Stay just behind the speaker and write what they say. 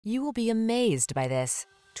You will be amazed by this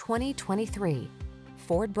 2023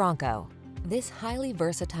 Ford Bronco. This highly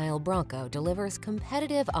versatile Bronco delivers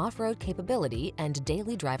competitive off-road capability and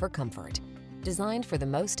daily driver comfort. Designed for the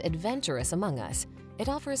most adventurous among us, it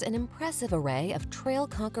offers an impressive array of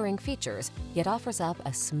trail-conquering features, yet offers up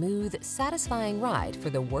a smooth, satisfying ride for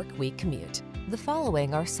the work week commute. The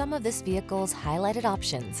following are some of this vehicle's highlighted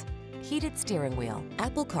options: heated steering wheel,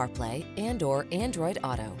 Apple CarPlay and/or Android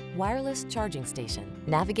Auto, wireless charging station,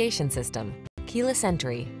 navigation system, keyless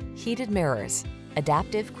entry, heated mirrors,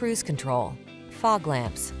 adaptive cruise control, fog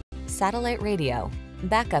lamps, satellite radio,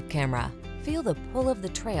 backup camera. Feel the pull of the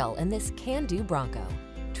trail in this can-do Bronco.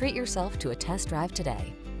 Treat yourself to a test drive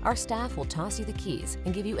today. Our staff will toss you the keys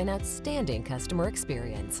and give you an outstanding customer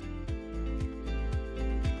experience.